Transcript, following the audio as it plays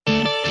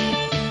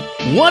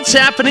What's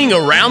happening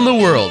around the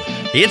world?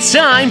 It's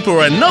time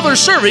for another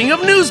serving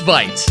of News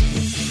Bites.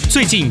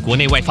 最近国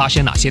内外发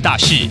生哪些大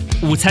事？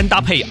午餐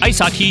搭配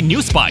ICT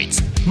News Bites，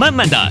 慢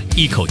慢的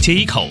一口接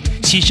一口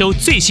吸收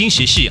最新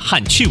时事和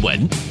趣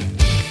闻。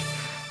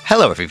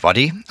Hello,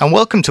 everybody, and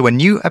welcome to a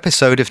new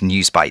episode of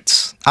News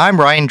Bites. I'm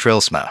Ryan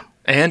Drillsma.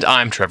 And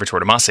I'm Trevor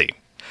Tortomasi.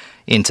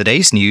 In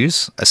today's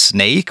news, a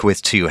snake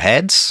with two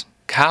heads,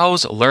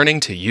 Cows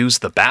learning to use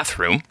the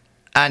bathroom,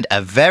 and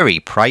a very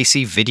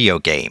pricey video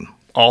game.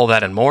 All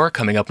that and more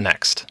coming up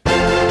next.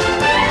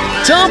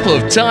 Top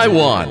of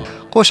Taiwan.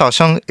 郭晓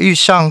生遇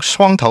上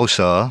双头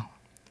蛇,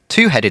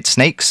 two-headed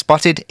snake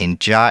spotted in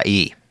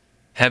Jiayi.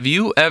 Have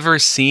you ever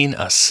seen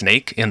a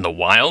snake in the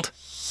wild?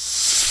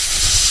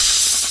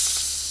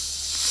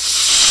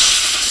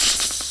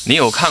 你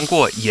有看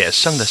过野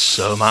生的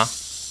蛇吗？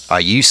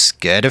 Are you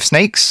scared of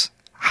snakes?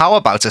 How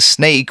about a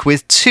snake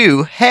with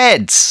two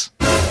heads?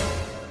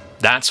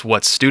 That's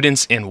what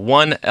students in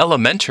one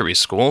elementary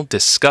school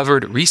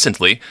discovered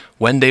recently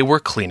when they were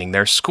cleaning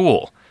their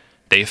school.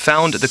 They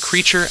found the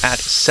creature at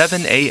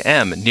 7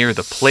 a.m. near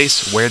the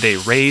place where they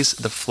raise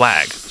the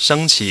flag,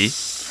 升旗.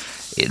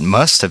 It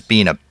must have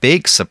been a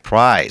big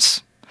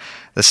surprise.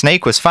 The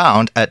snake was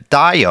found at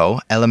Dayo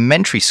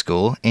Elementary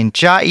School in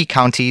Jiayi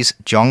County's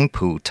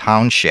Zhongpu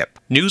Township.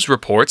 News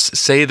reports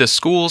say the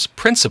school's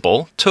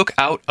principal took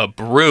out a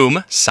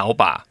broom, 扫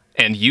把,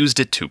 and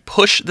used it to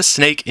push the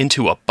snake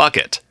into a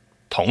bucket,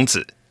 桶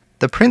子.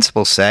 The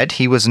principal said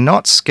he was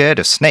not scared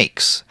of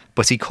snakes,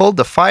 but he called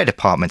the fire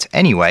department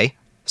anyway,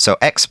 so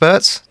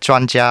experts,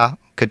 专家,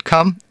 could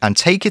come and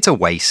take it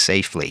away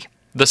safely.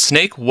 The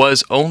snake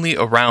was only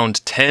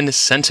around 10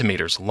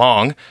 centimeters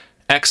long.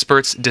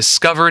 Experts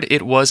discovered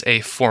it was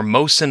a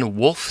Formosan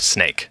wolf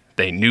snake.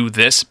 They knew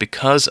this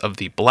because of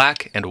the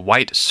black and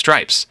white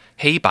stripes,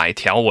 黑白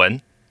条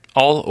纹,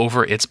 all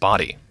over its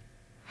body.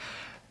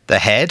 The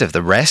head of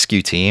the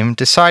rescue team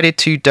decided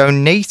to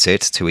donate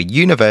it to a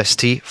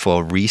university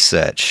for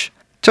research.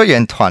 救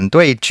援团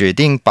队决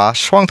定把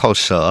双头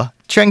蛇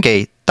捐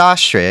给大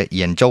学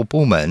研究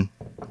部门。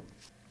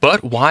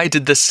 But why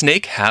did the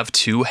snake have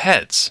two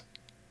heads?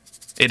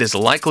 It is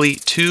likely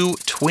two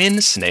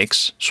twin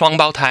snakes, 双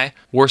胞胎,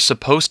 were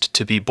supposed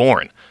to be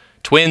born.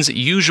 Twins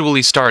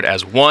usually start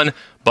as one,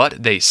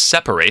 but they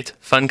separate,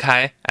 分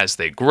开, as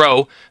they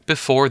grow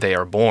before they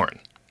are born.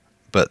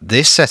 But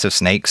this set of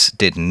snakes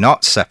did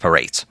not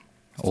separate.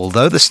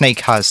 Although the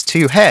snake has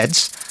two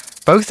heads,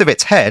 both of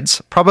its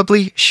heads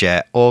probably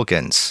share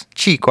organs,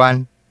 器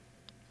官.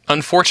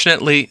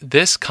 Unfortunately,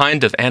 this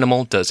kind of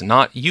animal does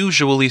not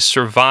usually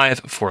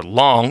survive for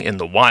long in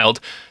the wild,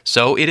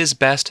 so it is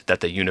best that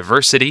the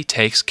university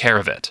takes care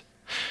of it.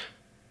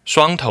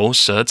 双头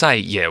蛇在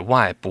野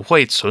外不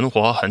会存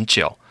活很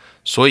久，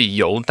所以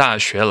由大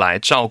学来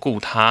照顾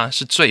它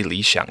是最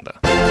理想的。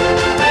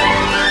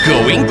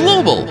 Going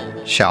global.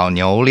 小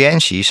牛练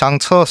习上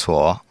厕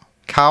所.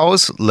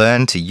 Cows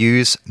learn to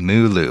use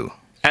Mulu.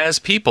 As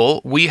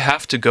people, we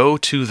have to go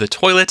to the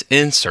toilet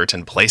in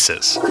certain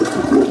places.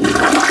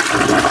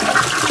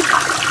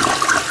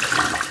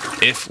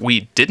 If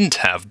we didn't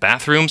have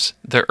bathrooms,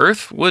 the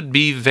earth would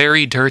be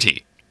very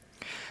dirty.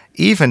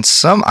 Even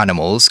some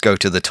animals go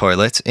to the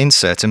toilet in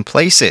certain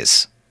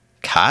places.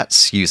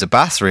 Cats use a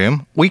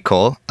bathroom we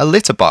call a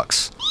litter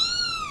box,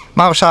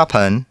 猫砂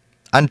盆,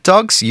 and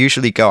dogs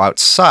usually go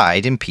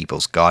outside in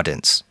people's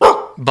gardens.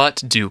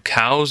 But do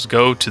cows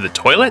go to the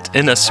toilet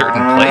in a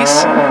certain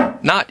place?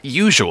 Not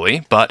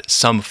usually, but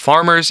some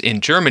farmers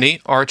in Germany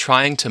are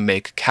trying to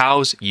make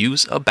cows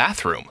use a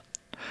bathroom.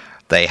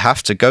 They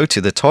have to go to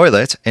the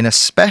toilet in a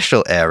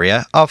special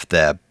area of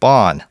their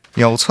barn.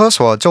 有厕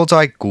所就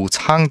在谷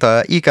仓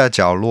的一个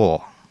角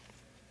落.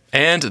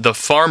 And the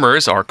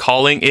farmers are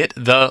calling it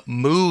the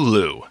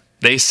Mulu.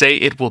 They say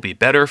it will be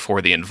better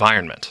for the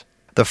environment.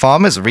 The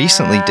farmers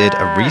recently did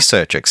a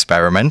research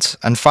experiment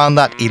and found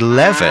that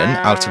 11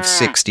 out of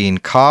 16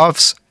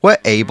 calves were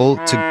able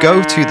to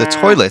go to the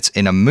toilet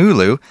in a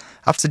Mulu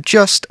after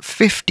just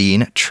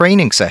 15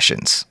 training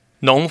sessions.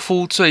 农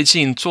夫最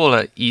近做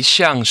了一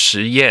项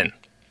实验，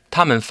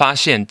他们发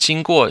现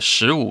经过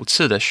15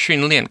次的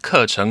训练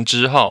课程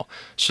之后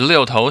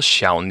，16头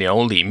小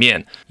牛里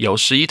面有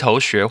11头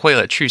学会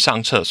了去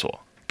上厕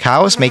所。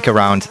 Cows make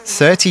around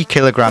 30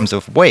 kilograms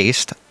of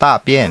waste 大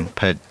便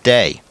per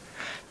day.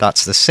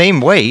 That's the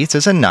same weight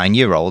as a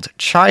 9-year-old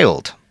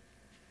child.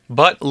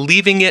 But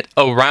leaving it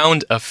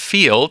around a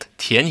field,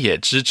 田野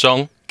之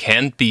中,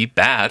 can be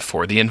bad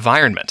for the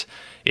environment.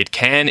 It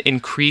can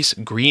increase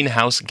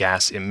greenhouse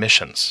gas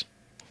emissions.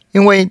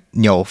 因为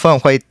牛粪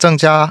会增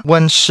加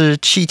温室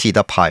气体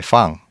的排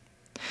放.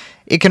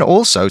 It can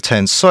also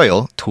turn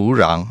soil, 土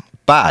壤,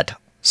 bad,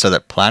 so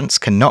that plants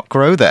cannot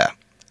grow there.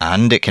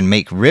 And it can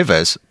make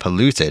rivers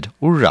polluted,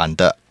 污染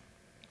的.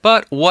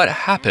 But what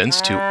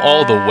happens to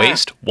all the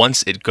waste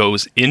once it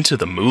goes into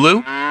the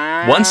Mulu?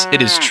 Once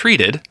it is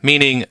treated,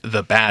 meaning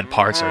the bad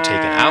parts are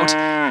taken out,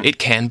 it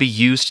can be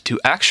used to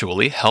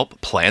actually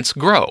help plants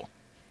grow.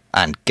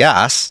 And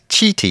gas,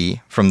 气体,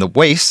 from the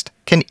waste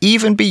can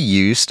even be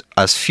used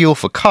as fuel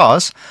for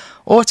cars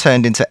or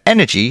turned into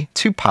energy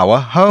to power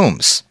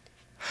homes.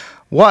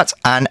 What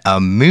an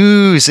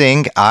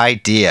amusing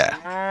idea!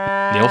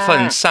 牛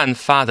粪散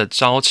发的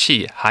沼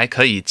气还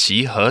可以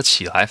集合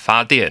起来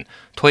发电，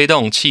推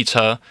动汽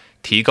车，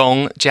提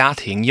供家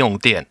庭用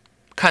电。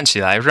看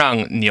起来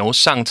让牛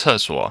上厕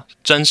所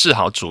真是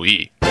好主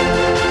意。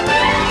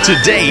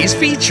Today's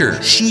feature.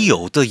 稀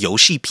有的游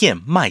戏片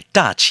卖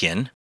大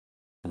钱。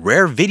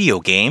Rare video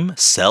game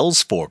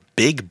sells for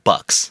big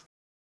bucks.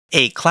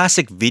 A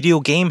classic video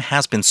game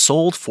has been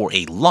sold for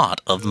a lot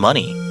of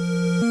money.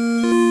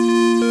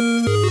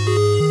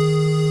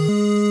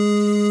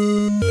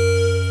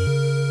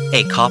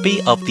 A copy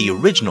of the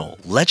original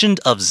Legend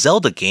of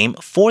Zelda game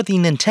for the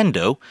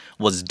Nintendo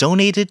was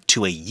donated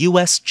to a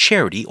U.S.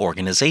 charity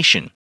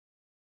organization.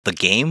 The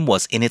game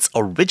was in its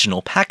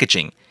original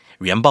packaging,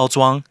 原包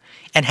装,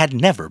 and had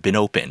never been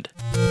opened.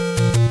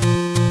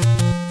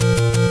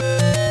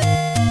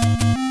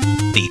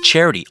 The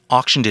charity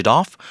auctioned it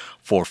off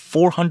for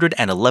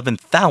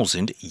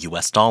 $411,000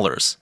 US.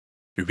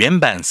 原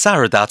版萨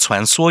尔达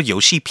传说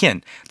游戏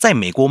片在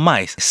美国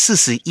卖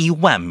41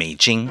万美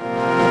金。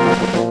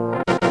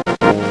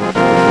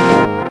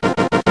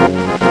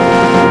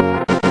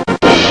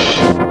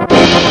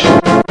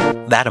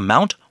That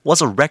amount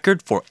was a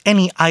record for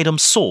any item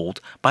sold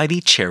by the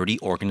charity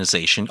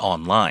organization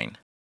online.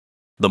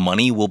 The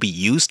money will be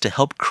used to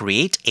help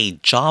create a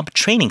job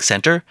training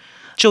center,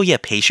 就业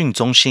培训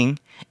中心,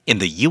 in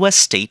the U.S.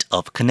 state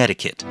of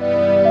Connecticut.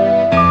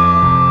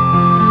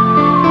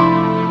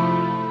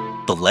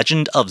 The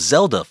Legend of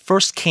Zelda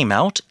first came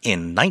out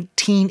in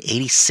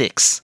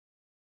 1986.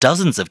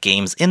 Dozens of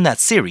games in that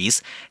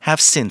series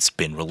have since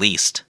been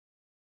released.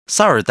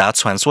 萨尔达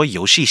传说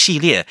游戏系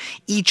列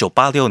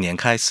1986年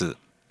开始，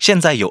现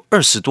在有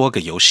20多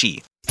个游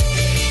戏。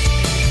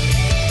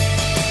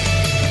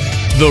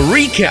The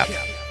recap.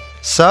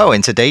 So,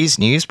 in today's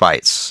News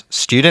Bites,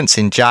 students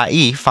in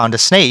Jiayi found a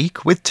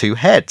snake with 2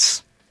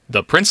 heads.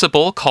 The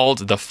principal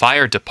called the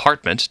fire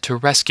department to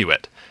rescue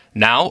it.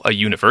 Now a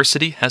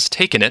university has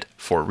taken it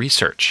for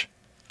research.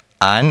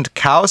 And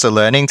cows are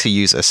learning to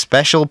use a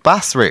special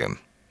bathroom.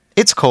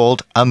 It's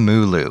called a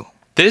mulu.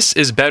 This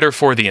is better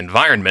for the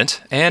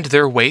environment, and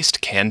their waste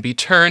can be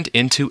turned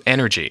into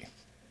energy.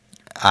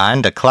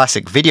 And a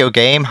classic video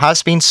game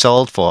has been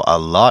sold for a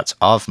lot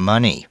of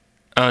money.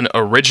 An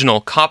original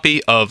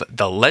copy of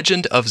The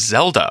Legend of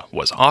Zelda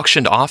was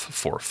auctioned off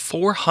for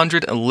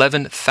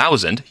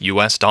 $411,000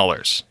 US.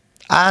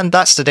 And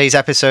that's today's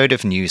episode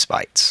of News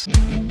Bites.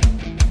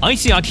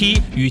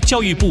 ICRT 与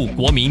教育部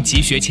国民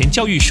及学前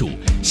教育署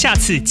下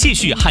次继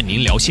续和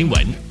您聊新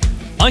闻。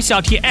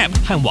ICRT App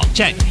和网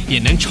站也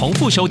能重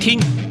复收听。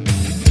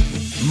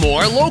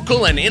More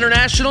local and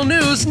international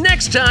news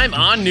next time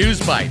on News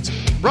Bites.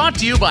 Brought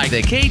to you by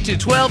the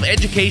K-12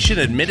 Education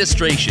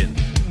Administration.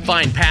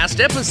 Find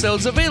past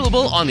episodes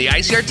available on the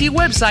ICRT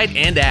website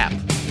and app.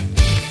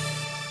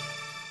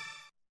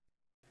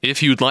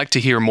 If you'd like to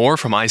hear more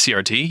from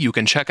ICRT, you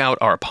can check out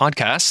our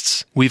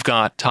podcasts. We've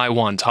got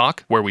Taiwan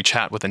Talk, where we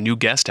chat with a new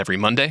guest every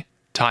Monday.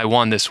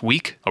 Taiwan This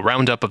Week, a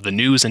roundup of the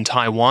news in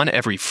Taiwan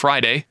every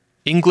Friday.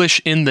 English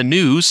in the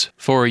News,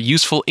 for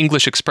useful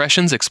English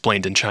expressions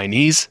explained in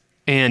Chinese.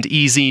 And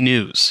EZ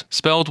News,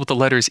 spelled with the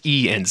letters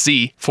E and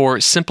Z,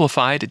 for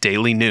simplified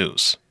daily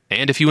news.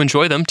 And if you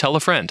enjoy them, tell a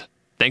friend.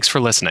 Thanks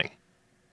for listening.